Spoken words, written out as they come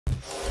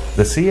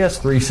The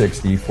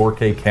CS360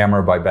 4K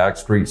camera by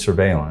Backstreet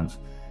Surveillance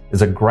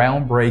is a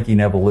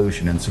groundbreaking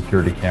evolution in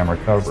security camera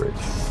coverage.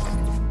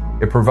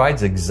 It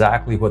provides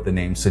exactly what the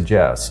name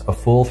suggests, a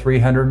full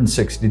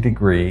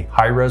 360-degree,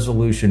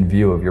 high-resolution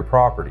view of your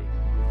property.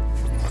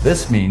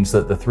 This means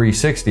that the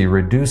 360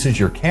 reduces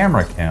your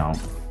camera count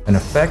and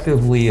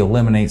effectively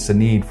eliminates the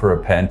need for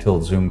a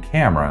pan-tilt zoom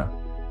camera,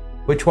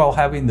 which, while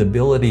having the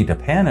ability to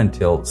pan and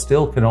tilt,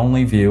 still can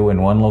only view in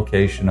one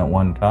location at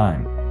one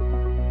time.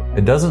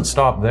 It doesn't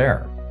stop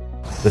there.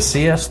 The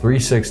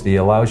CS360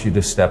 allows you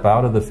to step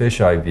out of the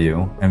fisheye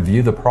view and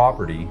view the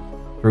property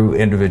through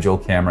individual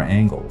camera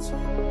angles.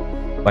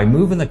 By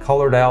moving the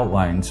colored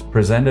outlines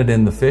presented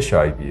in the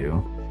fisheye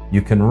view,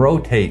 you can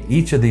rotate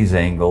each of these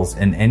angles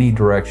in any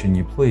direction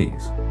you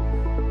please,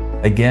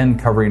 again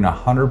covering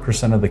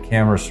 100% of the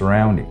camera's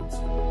surroundings.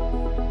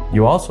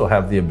 You also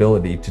have the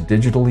ability to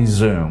digitally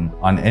zoom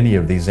on any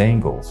of these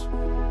angles.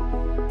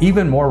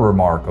 Even more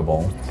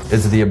remarkable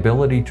is the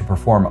ability to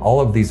perform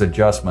all of these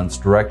adjustments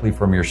directly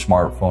from your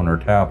smartphone or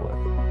tablet.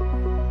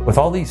 With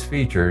all these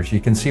features, you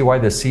can see why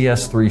the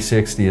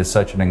CS360 is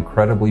such an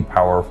incredibly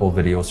powerful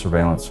video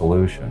surveillance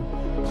solution.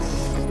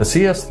 The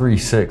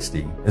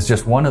CS360 is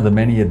just one of the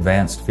many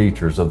advanced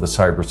features of the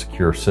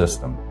cybersecure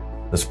system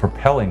that's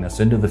propelling us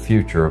into the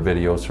future of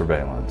video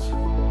surveillance.